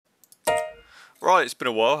Right, it's been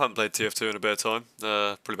a while. I haven't played TF2 in a bit of time.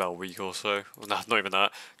 Probably about a week or so. Well, no, not even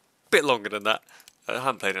that. A bit longer than that. I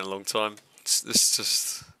haven't played in a long time. It's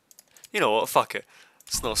just... You know what? Fuck it.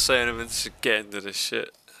 It's not saying anything. Just get into this shit.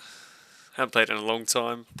 Haven't played in a long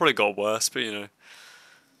time. Probably got worse, but you know.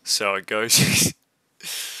 See how it goes.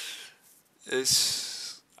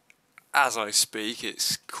 It's... As I speak,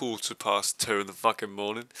 it's 2:15 in the fucking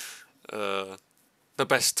morning. The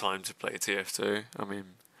best time to play TF2. I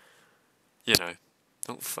mean... You know,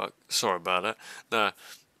 oh fuck, sorry about that.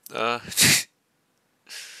 No,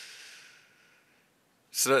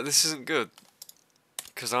 so this isn't good,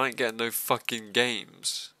 because I ain't getting no fucking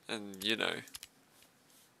games, and you know,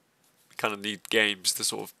 kind of need games to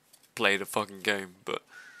sort of play the fucking game, but,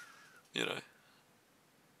 you know,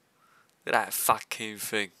 that fucking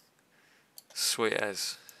thing, sweet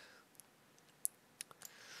as.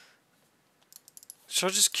 Should I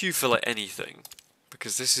just queue for like anything?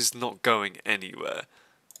 Because this is not going anywhere.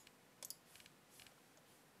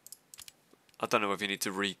 I don't know whether you need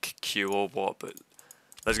to re-queue or what, but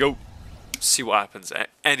let's go. See what happens.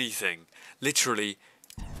 Anything. Literally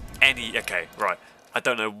any... Okay, right. I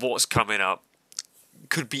don't know what's coming up.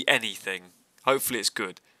 Could be anything. Hopefully it's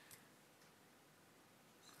good.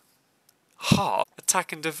 Heart.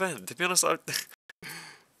 Attack and defend. To be honest,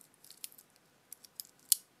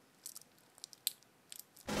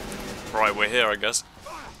 Right, we're here, I guess.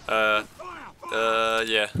 Yeah.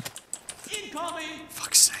 Incoming!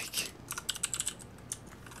 Fuck's sake.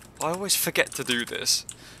 I always forget to do this.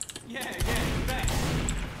 Yeah, thanks.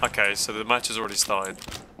 Okay, so the match has already started.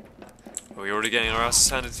 Are we already getting our asses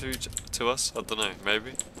handed to us? I don't know,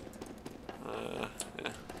 maybe?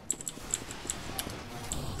 Yeah.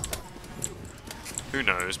 Who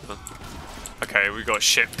knows, man? Okay, we got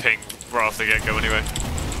shit ping right off the get-go anyway.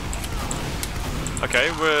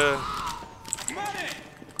 Okay, we're...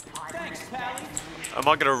 Thanks, Pally. Am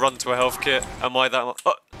I gonna run to a health kit? Am I that much?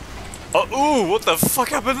 Ooh, what the fuck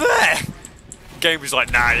happened there? Game was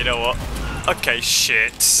like, nah, you know what? Okay,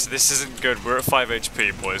 shit. This isn't good. We're at 5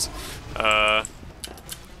 HP, boys. Why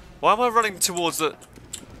am I running towards the...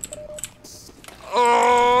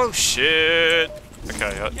 Oh, shit.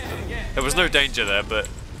 Okay, there was no danger there, but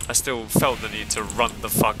I still felt the need to run the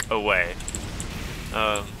fuck away.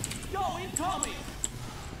 Yo, incoming!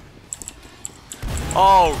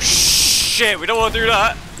 Oh, shit. We don't want to do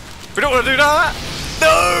that. We don't want to do that.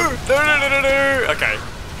 No! No. Okay.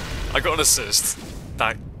 I got an assist.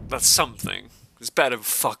 That's something. It's better than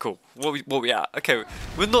fuck all. What we at? Okay,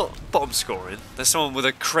 we're not bottom scoring. There's someone with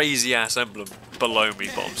a crazy ass emblem below me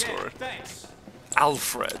bottom scoring. Thanks.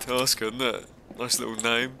 Alfred. Oh, that's good, isn't it? Nice little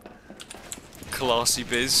name. Classy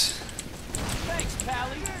biz. Thanks,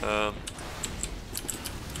 Pally.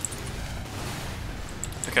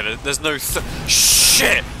 Okay, there's no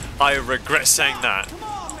shit! I regret saying that.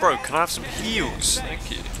 Bro, can I have some heals? Thank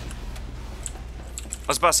you. I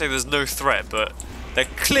was about to say there's no threat, but there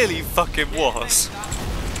clearly fucking was.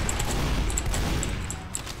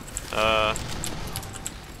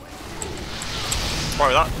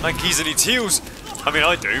 Bro, that geezer needs heals. I mean,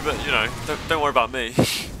 I do, but you know, don't worry about me.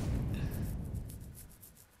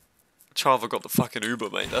 Chava got the fucking Uber,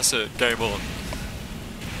 mate. That's it. Game on.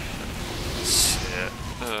 Shit.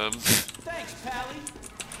 Thanks, Pally.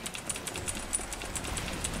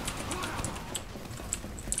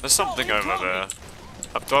 There's something over there.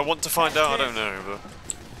 Do I want to find out? I don't know, but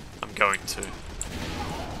I'm going to.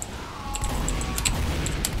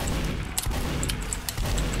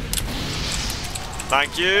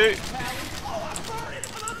 Thank you.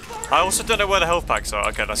 I also don't know where the health packs are.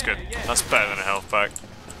 Okay, that's good. That's better than a health pack.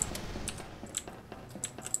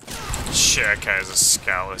 Shit, okay, as a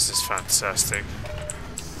scout, this is fantastic.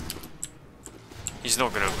 He's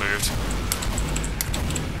not gonna have moved.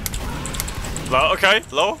 Low, okay,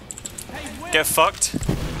 low. Get fucked.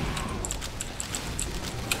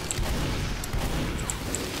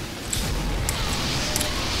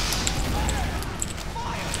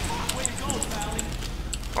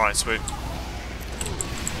 Alright, sweet.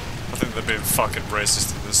 I think they're being fucking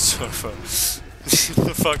racist in this sofa.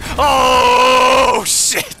 The fuck? Oh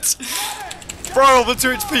shit! Bro, I'm on 2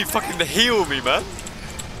 HP. Fucking heal me, man.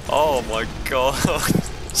 Oh my god.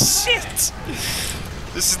 Shit!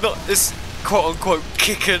 This is not. This quote unquote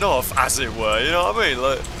kicking off, as it were. You know what I mean?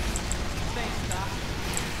 Like.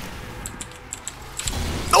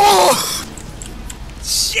 Oh!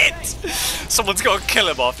 Shit! Someone's got to kill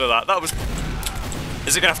him after that. That was.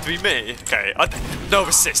 Is it gonna have to be me? Okay. No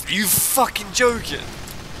assist. Are you fucking joking?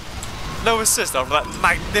 No assist after that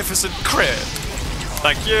magnificent crit.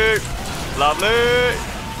 Thank you. Lovely.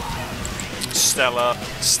 Stella.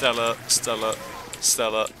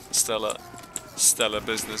 Stellar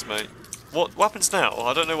business, mate. What happens now?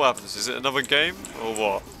 I don't know what happens. Is it another game or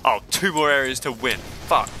what? Oh, 2 more areas to win.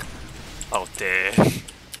 Fuck. Oh dear.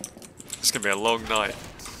 It's gonna be a long night.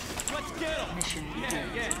 Let's get him.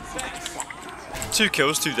 Yeah, thanks. 2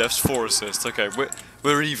 kills, 2 deaths, 4 assists. Okay,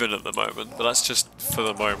 we're even at the moment, but that's just for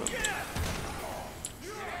the moment.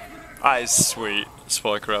 That is sweet,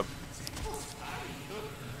 Spy Crab.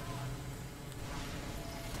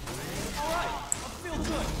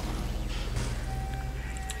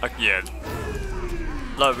 Yeah.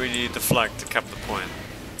 No, we need the flag to cap the point.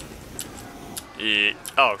 Yeah.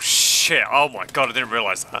 Oh shit! Oh my god! I didn't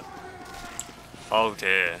realise that. Oh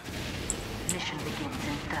dear. Mission begins in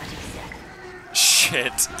 30 seconds.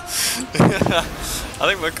 Shit. I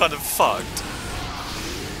think we're kind of fucked.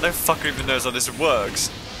 No fucker even knows how this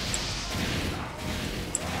works.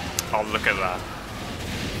 Oh, look at that.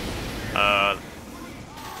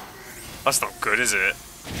 That's not good, is it?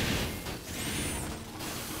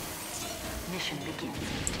 Mission begins in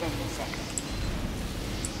 10 seconds.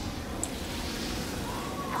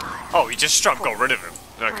 Oh, he just straight up got rid of him.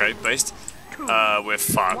 Okay, based. We're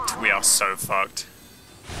fucked. We are so fucked.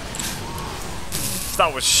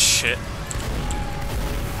 That was shit.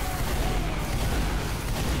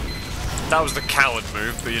 That was the coward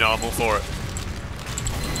move, but you know, I'm all for it.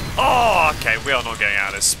 Oh, okay, we are not getting out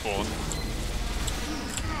of this spawn.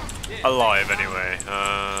 Alive, anyway.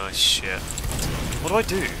 Shit. What do I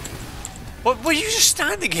do? What were you just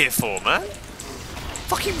standing here for, man?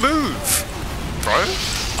 Fucking move, bro.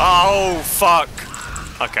 Oh, fuck.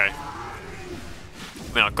 Okay. I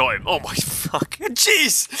mean, I got him. Oh my fucking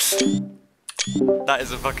jeez. That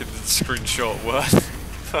is a fucking screenshot worth.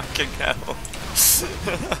 Fucking hell.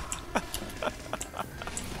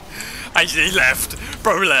 He left.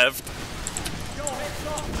 Bro left.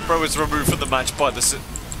 Bro was removed from the match by the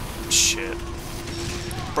shit.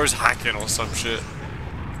 Bro's hacking or some shit.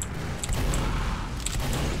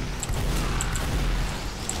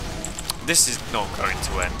 This is not going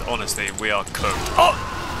to end. Honestly, we are cooked. Oh!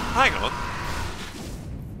 Hang on.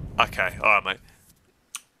 Okay, alright, mate.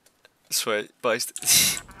 Sweet, based.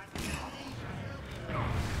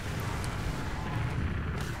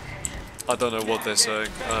 I don't know what they're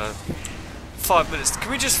saying. 5 minutes.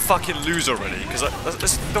 Can we just fucking lose already? Because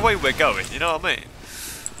that's the way we're going, you know what I mean?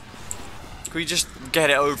 Can we just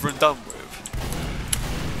get it over and done with?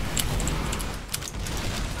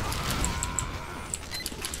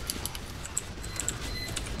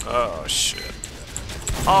 Oh shit.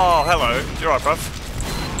 Oh, hello. You alright, bruv?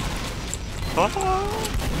 Oh.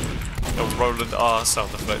 A Roland R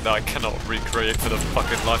sound effect that I cannot recreate for the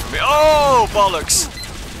fucking life of me. Oh, bollocks!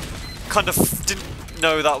 Kind of didn't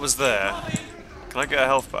know that was there. Can I get a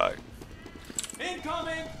health back?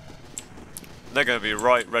 Incoming. They're gonna be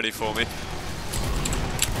right ready for me.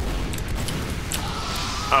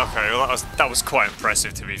 Okay, well that was quite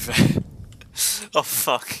impressive to be fair. Oh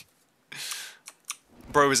fuck.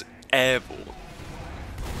 Bro was airborne.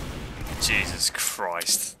 Jesus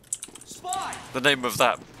Christ. Spy. The name of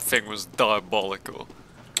that thing was diabolical.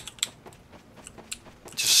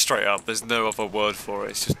 Just straight up, there's no other word for it,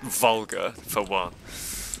 it's just vulgar, for one.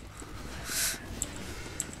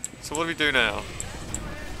 So what do we do now?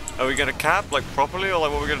 Are we gonna cap, like, properly, or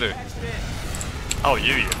like, what are we gonna do? Oh,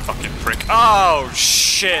 you fucking prick. Oh,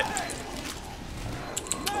 shit!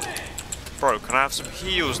 Bro, can I have some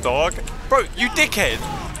heals, dog? Bro, you dickhead!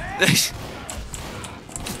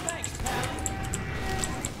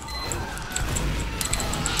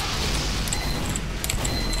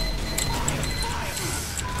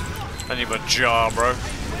 I need my jaw, bro.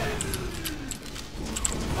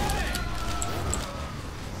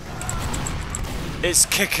 It's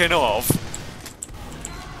kicking off.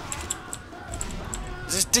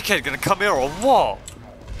 Is this dickhead gonna come here or what?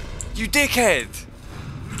 You dickhead!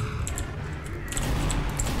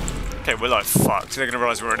 Okay, we're like fucked. They're gonna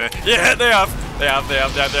realise we're in here. Yeah, they have. They have.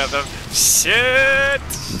 Shit!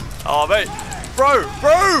 Oh, mate. Bro!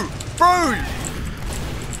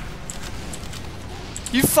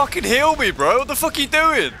 You fucking heal me, bro. What the fuck are you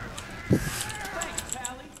doing? Thanks,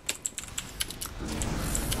 Pally.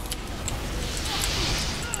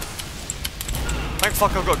 Thank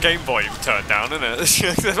fuck I've got game volume turned down,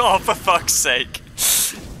 innit? Oh, for fuck's sake.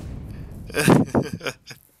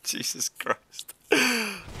 Jesus Christ.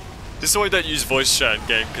 This is why I don't use voice chat in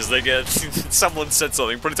game, because they get... someone said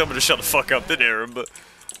something, probably tell me to shut the fuck up, didn't hear him, but...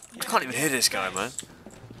 I can't even hear this guy, man.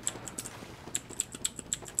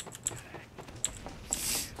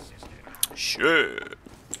 Shit.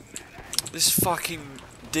 This fucking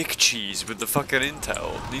dick cheese with the fucking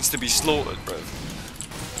intel needs to be slaughtered, bro.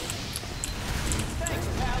 Thanks,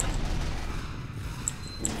 Pally.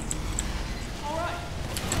 All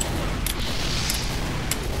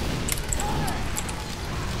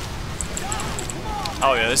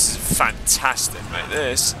Oh yeah, this is fantastic, mate.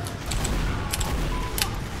 This.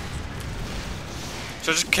 Should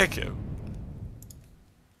I just kick him?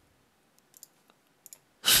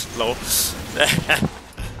 Lol.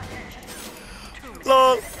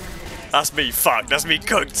 Lol. That's me fucked. That's me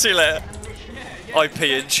cooked. See you later. IP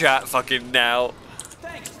in chat fucking now.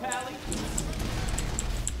 Thanks, Pally.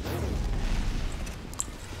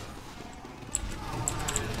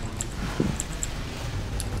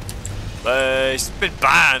 It's been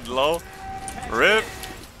banned, lol. RIP.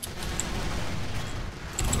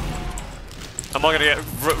 Am I gonna get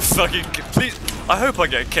fucking... Please... I hope I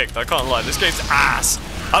get kicked, I can't lie. This game's ass.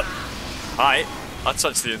 I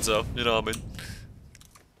touched the incel, you know what I mean?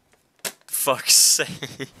 Fuck's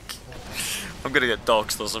sake. I'm gonna get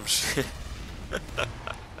doxed or some shit.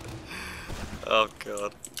 Oh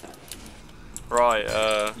god. Right,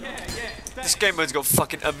 this game mode's got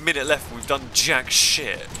fucking a minute left and we've done jack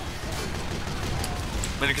shit.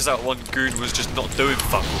 Mainly because that one goon was just not doing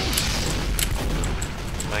fuck all.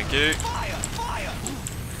 Thank you. Fire, fire.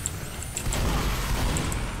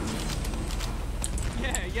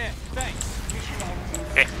 Yeah, thanks.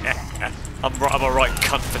 I'm a right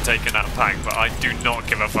cunt for taking that pack, but I do not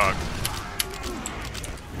give a fuck.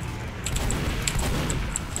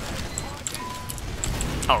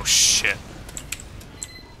 Oh shit.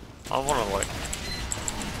 I wanna like...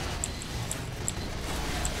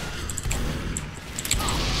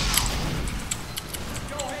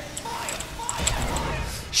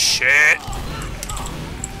 Shit!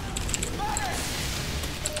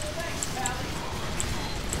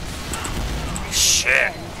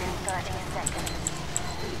 Shit!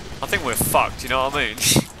 I think we're fucked, you know what I mean?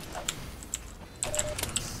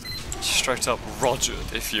 Straight up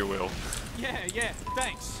Rogered, if you will. Yeah,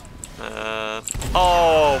 thanks.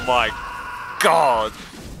 Oh my god!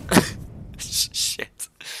 Shit.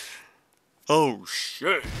 Oh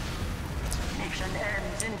shit.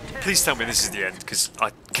 Please tell me this is the end, because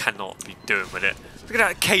I cannot be doing with it. Look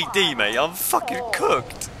at that KD, mate. I'm fucking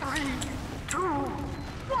cooked. 3, 2,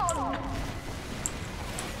 1.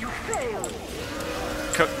 You failed.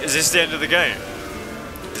 Is this the end of the game?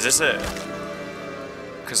 Is this it?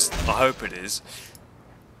 Because I hope it is.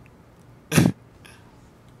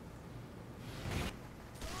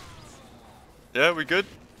 Yeah, we good?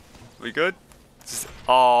 We good?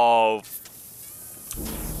 Oh,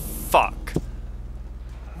 fuck.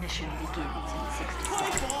 Mission begins in 60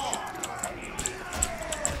 seconds.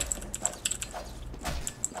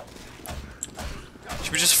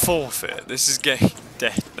 Should we just forfeit? This is getting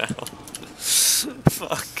dead now.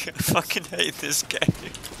 Fuck, I fucking hate this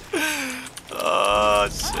game. Oh,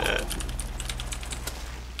 shit.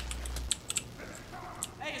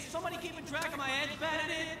 Hey, is somebody keeping track of my edge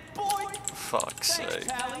bandit? Boy! Fuck's Thanks, sake.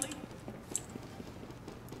 Pally.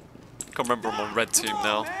 Can't remember I'm on red team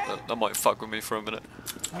now. That might fuck with me for a minute.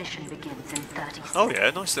 Mission begins in 30 seconds. Oh yeah,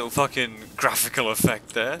 nice little fucking graphical effect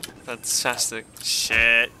there. Fantastic.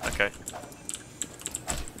 Shit. Okay.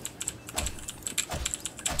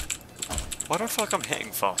 Why do I feel like I'm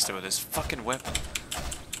hitting faster with this fucking weapon?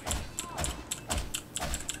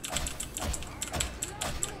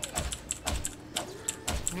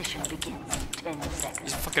 Mission begins in 10 seconds.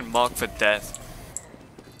 He's fucking marked for death.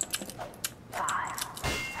 5,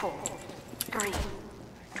 4, 3,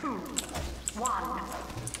 2, 1.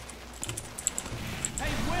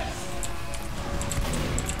 Hey, Whip!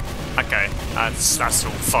 Okay, that's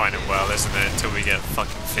all fine and well, isn't it? Until we get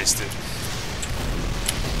fucking fisted.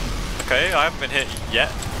 Okay, I haven't been hit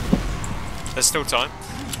yet. There's still time.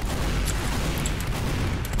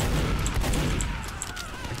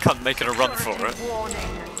 I can't make it a run for it.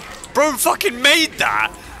 Bro fucking made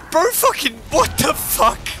that! Bro fucking... What the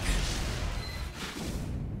fuck?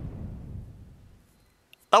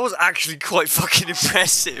 That was actually quite fucking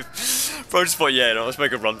impressive. Bro just thought, yeah, no, let's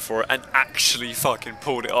make a run for it, and actually fucking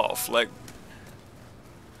pulled it off. Like,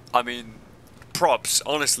 I mean, props,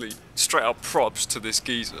 honestly, straight up props to this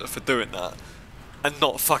geezer for doing that. And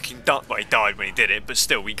not fucking done. Well, he died when he did it, but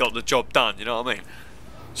still, we got the job done, you know what I mean?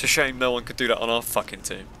 It's a shame no one could do that on our fucking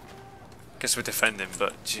team. Guess we're defending,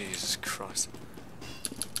 but Jesus Christ.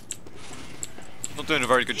 Not doing a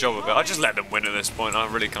very good job of it. I just let them win at this point, I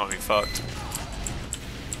really can't be fucked.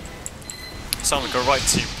 Sound like a right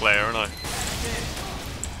team player, aren't I?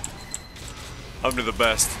 Only the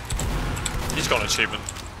best. He's got an achievement.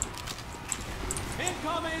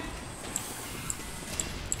 Incoming!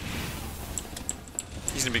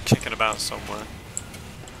 He's gonna be kicking about somewhere.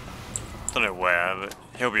 Don't know where, but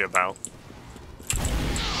he'll be about.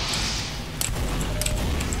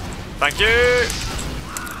 Thank you!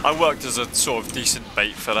 I worked as a sort of decent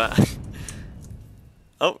bait for that.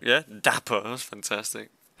 Oh, yeah, dapper. That's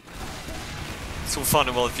fantastic. It's all fun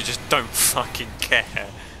and well if you just don't fucking care.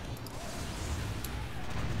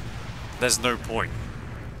 There's no point.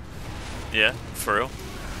 Yeah, for real?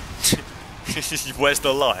 Where's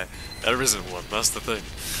the lie? There isn't one, that's the thing.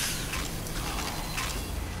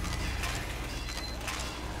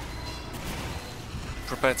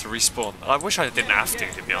 Prepare to respawn. I wish I didn't have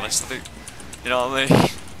to be honest. I think, you know what I mean?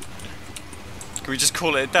 Can we just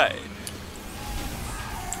call it a day?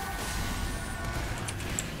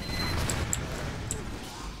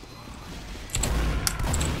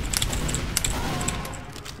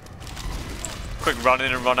 Quick run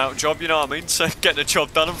in and run out job, you know what I mean? So get the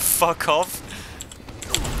job done and fuck off.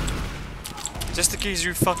 Just to keys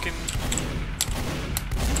you fucking...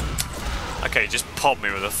 Okay, just pop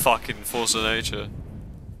me with a fucking force of nature.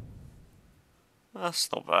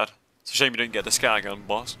 That's not bad. It's a shame you didn't get the scattergun,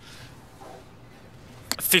 boss.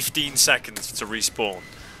 15 seconds to respawn.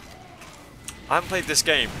 I haven't played this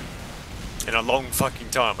game in a long fucking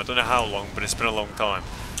time. I don't know how long, but it's been a long time.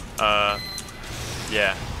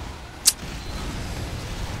 Yeah.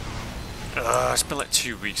 It's been like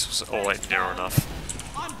 2 weeks or so, or like near enough.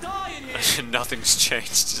 I'm dying here. Nothing's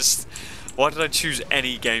changed. Just why did I choose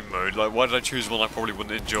any game mode? Like, why did I choose one I probably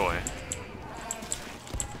wouldn't enjoy?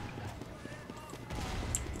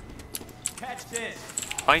 Catch this.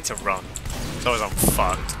 I need to run. Otherwise I'm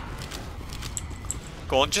fucked.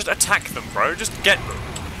 Go on, just attack them, bro. Just get them.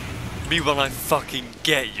 Me when I fucking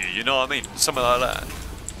get you. You know what I mean? Something like that.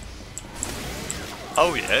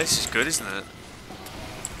 Oh yeah, this is good, isn't it?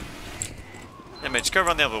 Yeah, mate, just go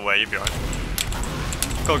around the other way, you'll be right.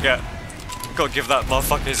 Gotta give that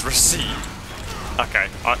motherfucker his receipt. Okay,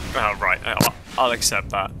 right, I'll accept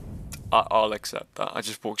that. I'll accept that. I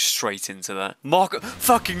just walked straight into that.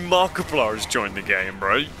 Fucking Markiplier has joined the game,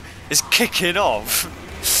 bro. It's kicking off.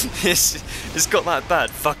 It's got that bad.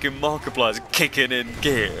 Fucking Markiplier's kicking in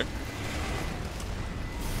gear.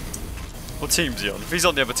 What team's he on? If he's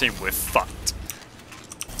on the other team, we're fucked.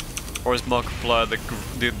 Or is Markiplier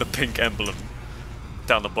the pink emblem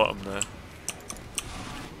down the bottom there?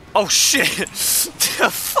 Oh shit!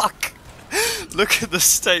 Fuck! Look at the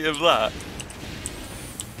state of that.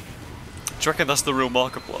 Do you reckon that's the real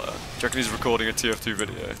Markiplier? Do you reckon he's recording a TF2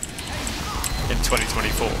 video in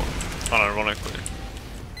 2024? Unironically.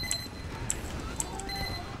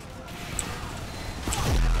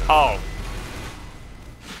 Oh.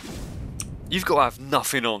 You've got to have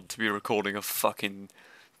nothing on to be recording a fucking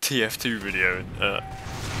TF2 video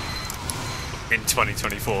in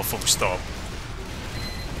 2024, full stop.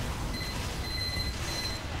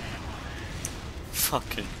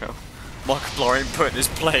 Fucking hell. Markiplier ain't putting his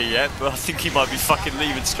play yet, but I think he might be fucking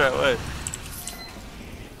leaving straight away.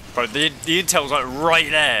 Bro, the intel's like right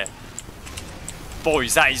there.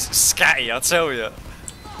 Boys, that is scatty, I tell you.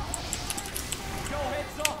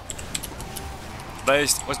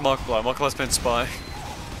 Based, where's Markiplier? Markiplier's been spy.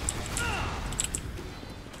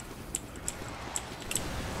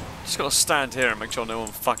 Just gotta stand here and make sure no one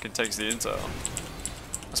fucking takes the intel.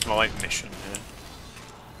 That's my like mission here.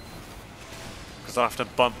 Because they'll have to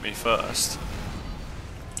bump me first.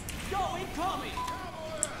 I'm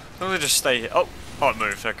gonna just stay here. Oh, it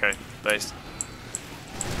moved. Okay, based.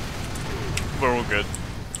 We're all good.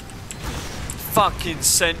 Fucking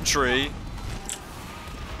sentry.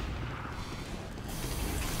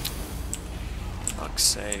 Fuck's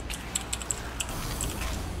sake.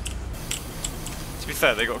 To be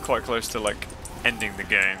fair, they got quite close to like ending the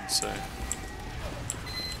game, so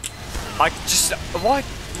I just why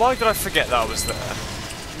did I forget that was there?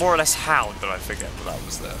 More or less, how did I forget that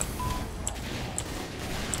was there?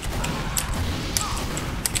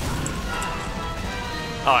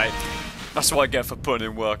 Alright, that's what I get for putting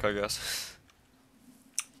in work, I guess.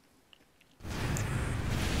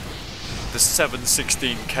 The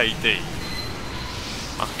 716 KD.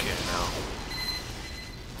 Okay, now.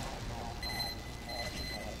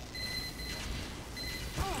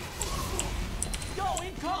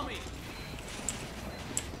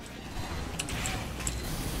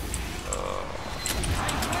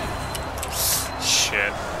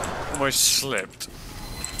 Shit. Almost slipped.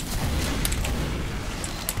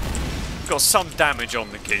 Got some damage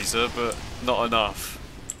on the geezer, but not enough.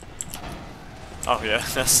 Oh yeah,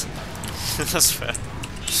 that's that's fair.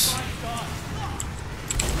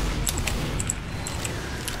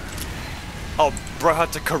 Oh, bro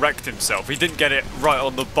had to correct himself. He didn't get it right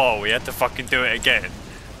on the ball. He had to fucking do it again.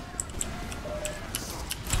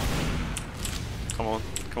 Come on,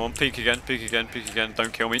 come on, peek again, peek again, peek again.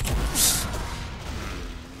 Don't kill me.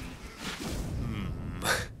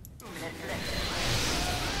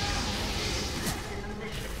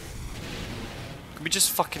 Can we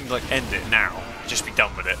just fucking like end it now? Just be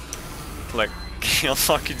done with it. Like, I'm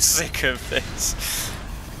fucking sick of this.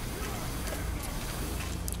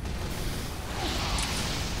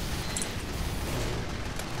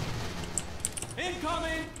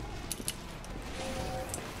 Incoming!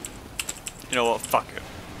 You know what? Fuck it.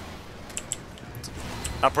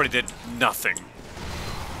 That probably did nothing.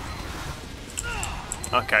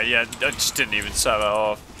 Okay, yeah, I just didn't even set that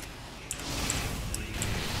off.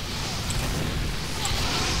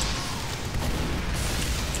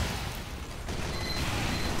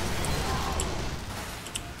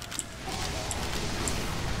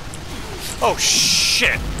 Oh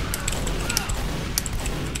shit!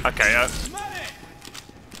 Okay,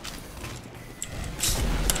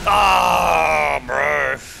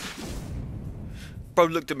 bro. Bro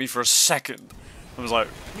looked at me for a second. I was like,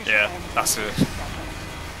 yeah, that's it.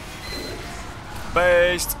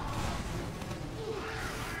 Based.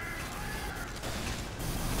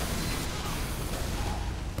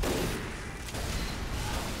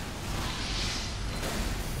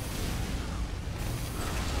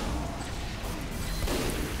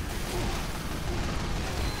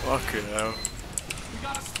 Fucking hell. We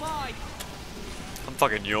got a spy! I'm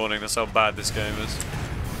fucking yawning, that's how bad this game is.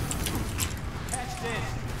 Catch this!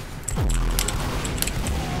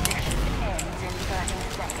 Mission ends in 30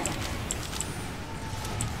 seconds.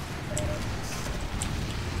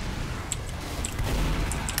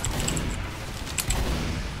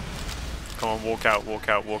 Come on, walk out, walk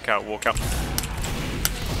out, walk out, walk out.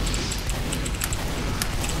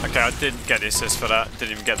 Okay, I didn't get the assist for that.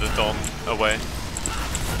 Didn't even get the Dom away.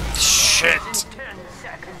 Shit! 10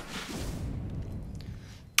 seconds.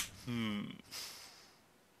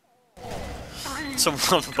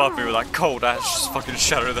 Someone above me with that cold ash just fucking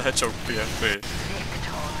Shadow the Hedgehog PFP.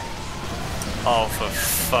 Oh, for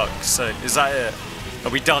fuck's sake. Is that it?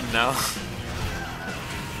 Are we done now?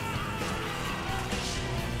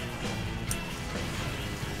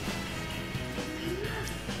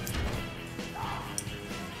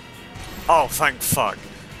 Oh, thank fuck.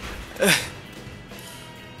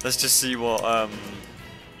 Let's just see what,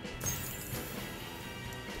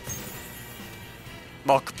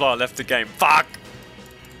 Markiplier left the game. Fuck!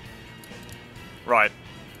 Right.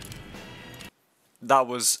 That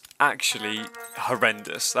was actually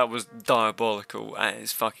horrendous. That was diabolical at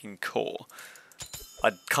its fucking core.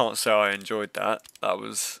 I can't say I enjoyed that. That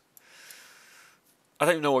was... I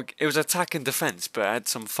don't know what... It was attack and defense, but it had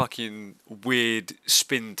some fucking weird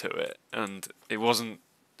spin to it. And it wasn't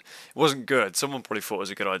good. Someone probably thought it was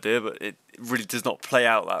a good idea, but it really does not play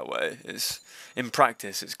out that way. It's... In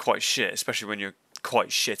practice, it's quite shit, especially when you're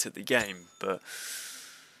quite shit at the game. But...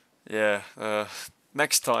 Yeah,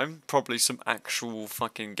 next time, probably some actual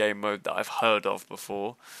fucking game mode that I've heard of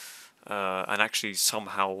before, and actually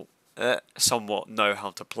somehow, somewhat know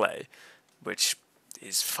how to play, which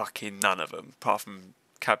is fucking none of them, apart from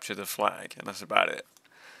capture the flag, and that's about it.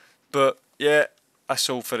 But, yeah, that's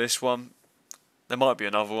all for this one. There might be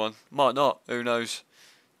another one, might not, who knows,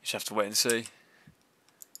 you just have to wait and see.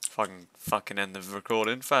 Fucking end the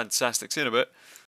recording, fantastic, see you in a bit.